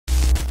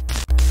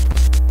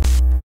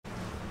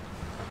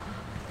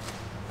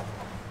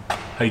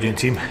How you doing,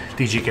 team?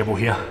 DJ Gibbo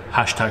here,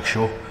 hashtag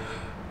show.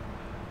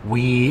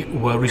 We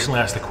were recently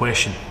asked a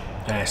question,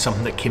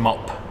 something that came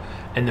up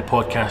in the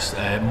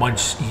podcast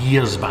months,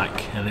 years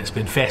back, and it's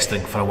been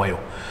festering for a while.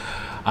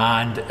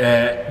 And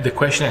the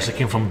question actually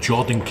came from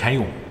Jordan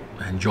Kyle,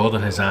 and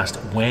Jordan has asked,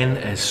 when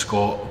is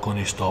Scott going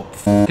to stop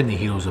f***ing the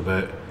heroes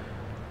about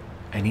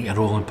and eat a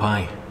rolling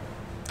pie?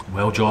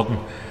 Well, Jordan,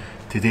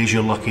 today's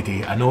your lucky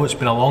day. I know it's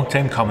been a long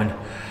time coming,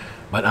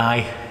 but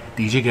I,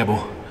 DJ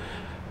Gibbo,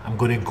 I'm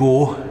going to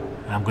go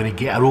and I'm going to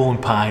get a rolling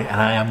pie, and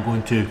I am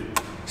going to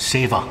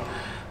savour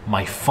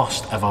my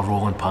first ever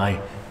rolling pie,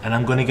 and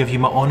I'm going to give you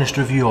my honest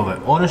review of it.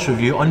 Honest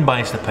review,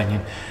 unbiased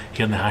opinion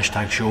here in the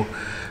hashtag show.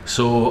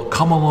 So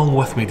come along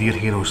with me, dear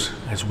heroes,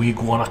 as we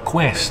go on a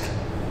quest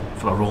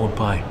for a rolling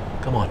pie.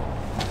 Come on.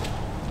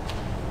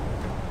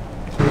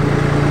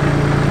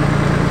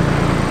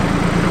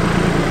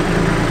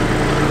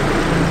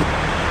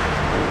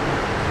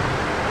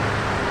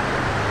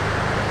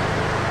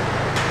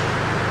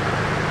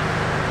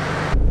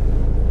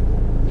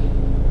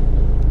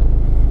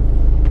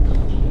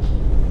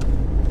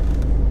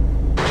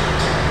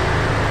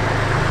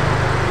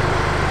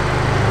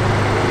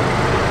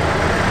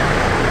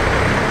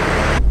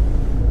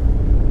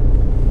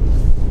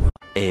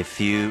 A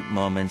few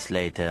moments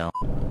later.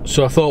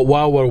 So I thought,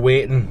 while we're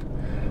waiting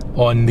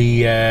on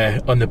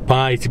the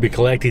pie to be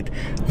collected,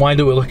 why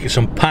don't we look at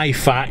some pie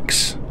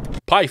facts?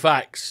 Pie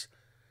facts.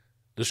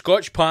 The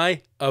Scotch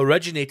pie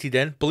originated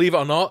in, believe it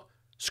or not,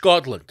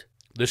 Scotland.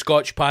 The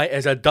Scotch pie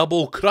is a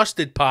double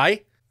crusted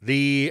pie.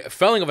 The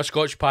filling of a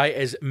Scotch pie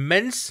is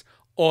mince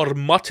or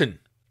mutton.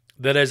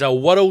 There is a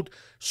World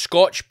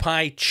Scotch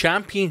Pie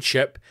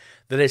Championship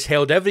that is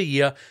held every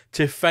year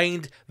to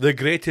find the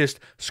greatest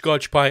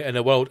Scotch pie in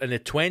the world, and the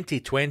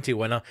 2020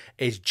 winner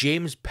is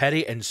James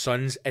Perry and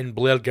Sons in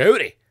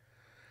Blairgowrie.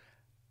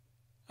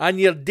 And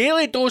your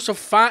daily dose of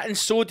fat and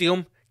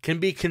sodium can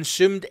be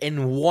consumed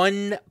in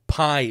one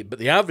pie, but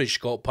the average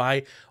Scotch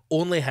pie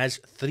only has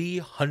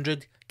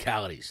 300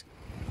 calories.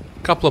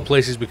 A couple of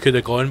places we could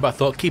have gone, but I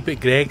thought, keep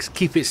it Greg's,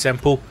 keep it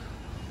simple.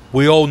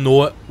 We all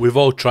know it, we've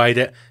all tried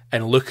it,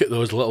 and look at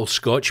those little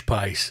Scotch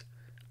pies.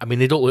 I mean,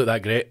 they don't look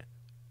that great.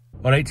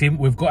 Alright, team,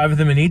 we've got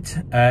everything we need.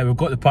 We've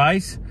got the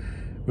pies,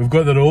 we've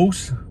got the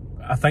rolls.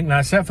 I think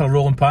that's it for a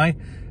rolling pie.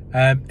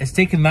 It's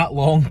taken that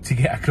long to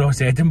get across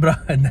Edinburgh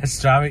in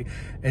this traffic.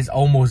 It's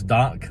almost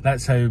dark.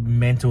 That's how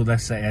mental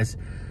this is.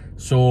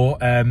 So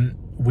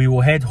we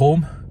will head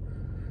home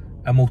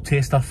and we'll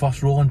taste our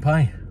first rolling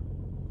pie.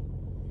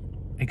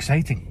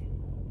 Exciting.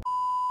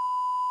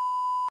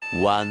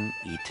 One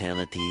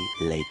eternity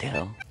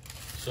later.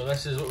 So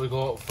this is what we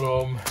got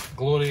from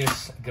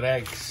Glorious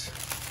Greg's.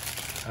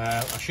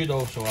 I should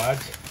also add,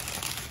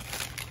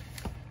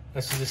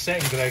 this is the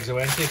second Greg's I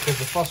went to, because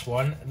the first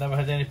one never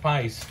had any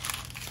pies,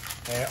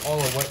 all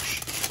of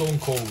which stone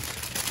cold.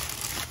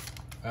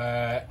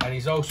 And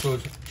he's also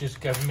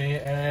just given me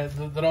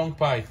the wrong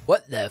pie.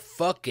 What the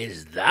fuck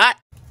is that?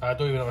 I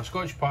don't even have a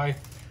Scotch pie.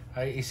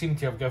 He seemed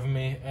to have given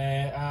me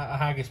a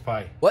haggis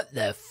pie. What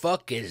the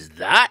fuck is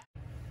that?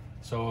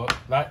 So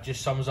that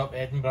just sums up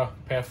Edinburgh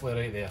perfectly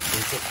right there.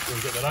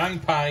 We've got the wrong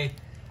pie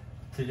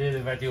to do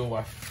the video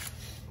with,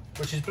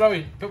 which is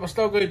brilliant, but we're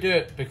still going to do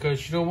it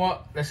because, you know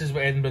what, this is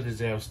what Edinburgh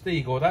deserves. There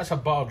you go, that's a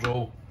buttered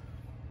roll.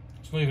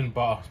 It's not even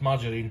butter, it's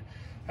margarine,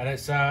 and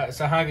it's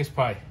a haggis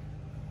pie.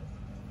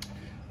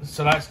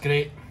 So that's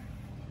great.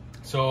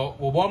 So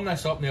we'll warm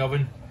this up in the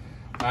oven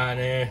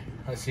and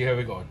let's see how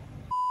we go on.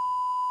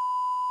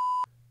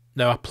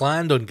 Now, I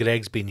planned on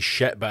Greg's being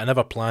shit, but I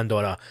never planned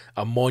on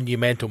a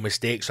monumental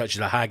mistake such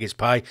as a haggis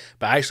pie,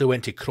 but I actually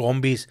went to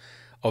Crombie's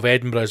of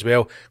Edinburgh as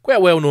well, quite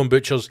well-known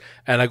butchers,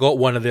 and I got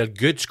one of their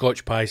good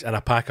Scotch pies and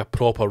a pack of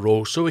proper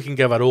rolls, so we can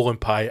give a rolling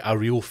pie a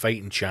real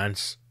fighting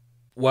chance.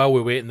 While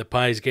we're waiting, the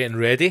pie's getting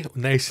ready,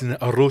 nice and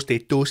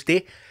roasty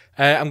toasty.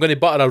 I'm going to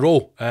butter a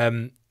roll.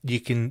 You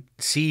can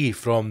see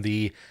from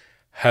the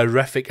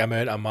horrific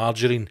amount of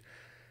margarine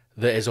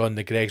that is on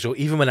the Greg's roll.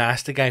 Even when I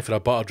asked the guy for a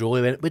buttered roll,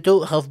 he went, "We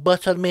don't have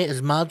butter, mate,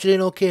 is margarine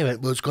okay?" I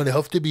went, "Well, it's going to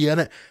have to be in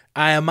it."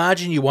 I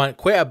imagine you want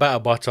quite a bit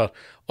of butter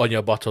on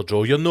your buttered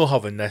roll. You're not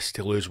having this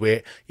to lose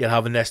weight, you're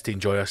having this to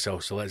enjoy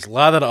yourself. So let's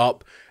lather it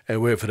up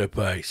and wait for the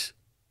pies.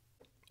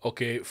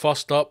 Okay,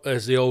 first up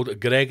is the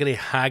old Gregory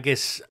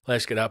haggis.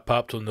 Let's get that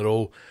popped on the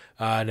roll.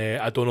 And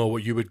I don't know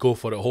what you would go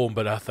for at home,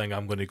 but I think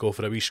I'm going to go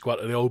for a wee squirt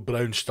of the old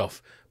brown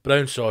stuff.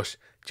 Brown sauce,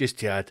 just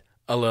to add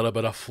a little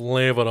bit of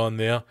flavour on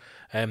there.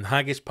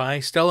 Haggis pie,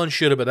 still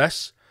unsure about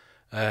this.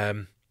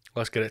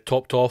 Let's get it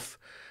topped off.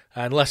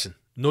 And listen,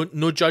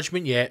 no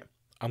judgment yet.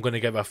 I'm going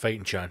to give it a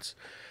fighting chance.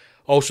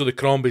 Also, the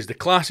Crombie's, the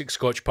classic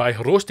Scotch pie,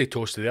 roasty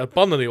toasty there,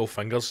 burning the old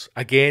fingers.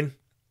 Again,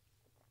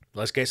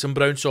 let's get some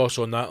brown sauce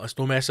on that. Let's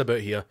no mess about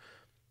here.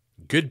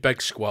 Good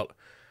big squirt.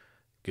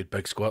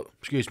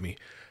 Excuse me.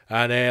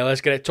 And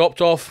let's get it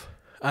topped off.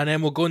 And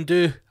then we'll go and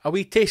do a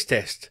wee taste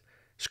test.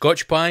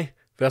 Scotch pie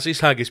versus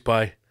haggis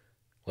pie.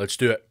 Let's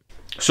do it.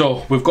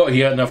 So we've got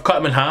here, and I've cut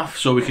them in half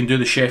so we can do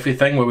the chefy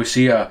thing where we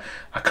see a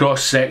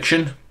cross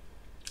section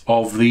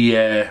of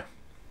the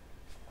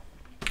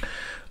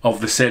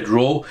of the said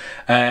roll.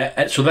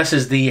 So this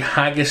is the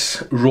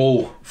haggis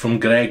roll from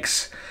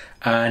Greg's,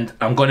 and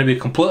I'm going to be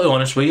completely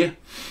honest with you.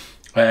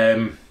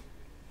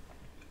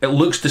 It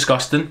looks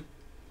disgusting.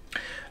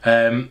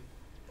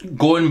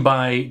 Going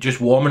by just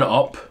warming it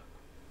up,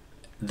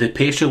 the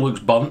pastry looks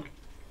burnt.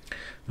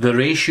 The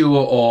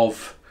ratio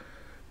of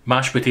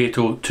mashed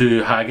potato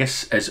to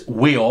haggis is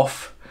way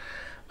off,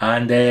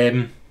 and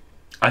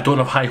I don't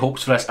have high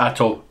hopes for this at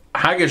all.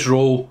 Haggis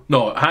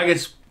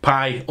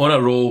pie on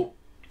a roll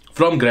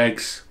from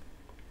Greg's.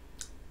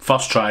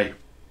 First try.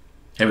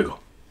 Here we go.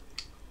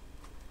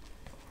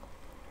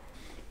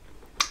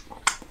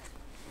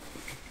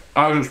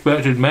 As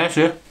expected,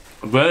 messy.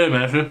 Very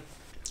messy.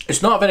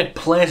 It's not a very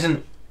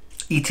pleasant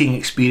eating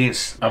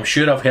experience. I'm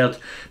sure I've heard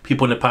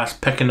people in the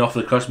past picking off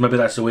the crust. Maybe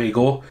that's the way to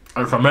go.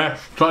 It's a mess.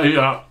 Try to eat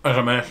that. It's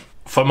a mess.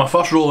 For my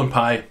first rolling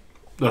pie,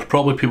 there's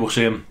probably people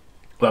saying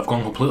that I've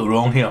gone completely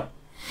wrong here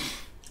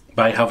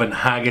by having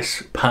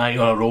haggis pie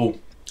on a roll.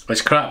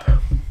 It's crap.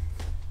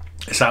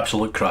 It's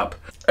absolute crap.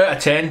 Out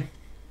of 10,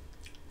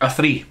 a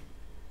 3.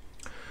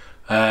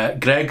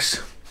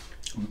 Greg's,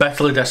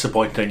 bitterly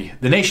disappointing.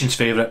 The nation's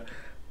favourite,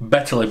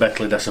 bitterly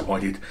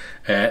disappointed.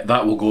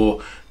 That will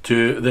go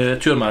to the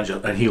tour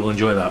manager and he will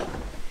enjoy that.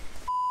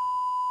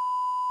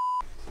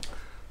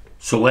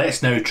 So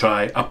let's now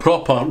try a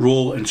proper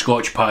roll and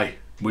Scotch pie,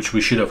 which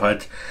we should have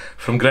had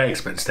from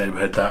Greg's, but instead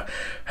we had that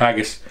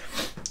haggis.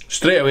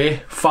 Straight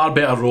away, far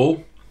better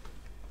roll.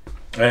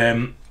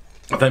 I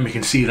think we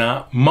can see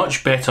that.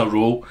 Much better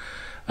roll.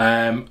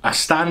 A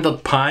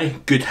standard pie,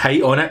 good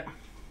height on it.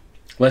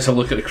 Let's have a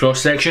look at the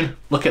cross section.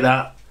 Look at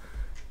that.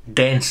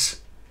 Dense.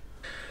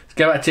 Let's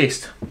give it a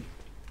taste.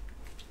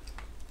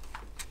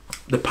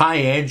 The pie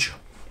edge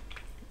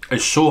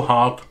is so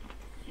hard.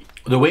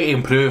 The way to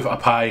improve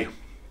a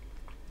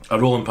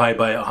rolling pie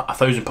by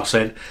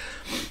 1000%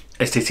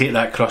 is to take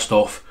that crust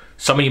off.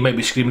 Some of you might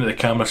be screaming at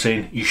the camera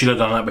saying you should have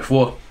done that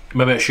before.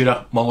 Maybe I should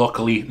have. My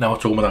luckily never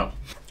told me that.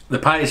 The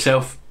pie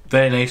itself,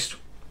 very nice.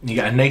 You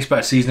get a nice bit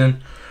of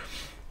seasoning,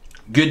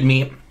 good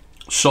meat,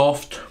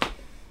 soft.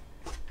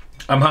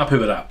 I'm happy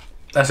with that.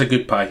 That's a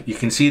good pie. You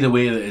can see the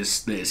way that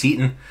it's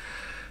eaten,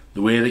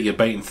 the way that you're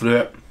biting through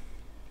it.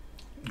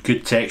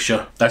 Good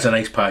texture. That's a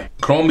nice pie.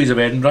 Crombie's of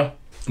Edinburgh,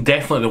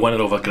 definitely the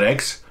winner over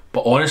Greg's.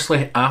 But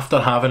honestly, after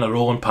having a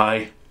rolling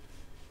pie,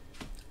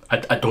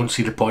 I don't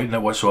see the point in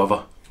it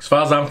whatsoever. As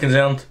far as I'm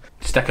concerned,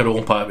 stick a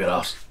rolling pie up your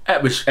arse.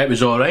 It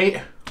was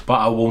alright, but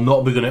I will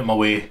not be going out my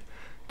way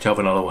to have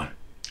another one.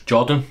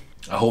 Jordan,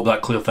 I hope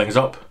that cleared things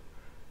up.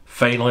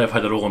 Finally, I've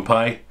had a rolling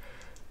pie,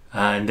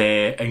 and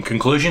in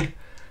conclusion,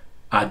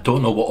 I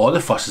don't know what all the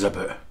fuss is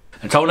about.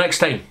 Until next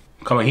time,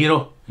 come a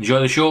hero, enjoy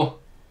the show,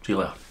 see you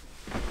later.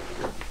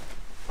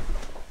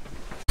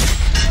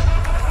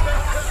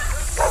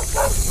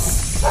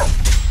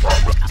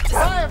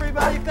 Bye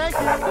everybody, thank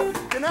you.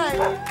 Good night.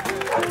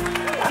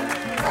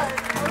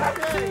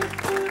 Okay.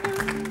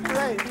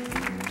 Great.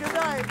 Good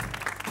night.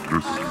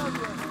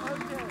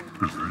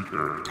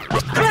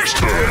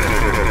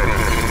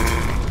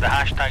 The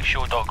HashTag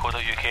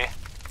show.co.uk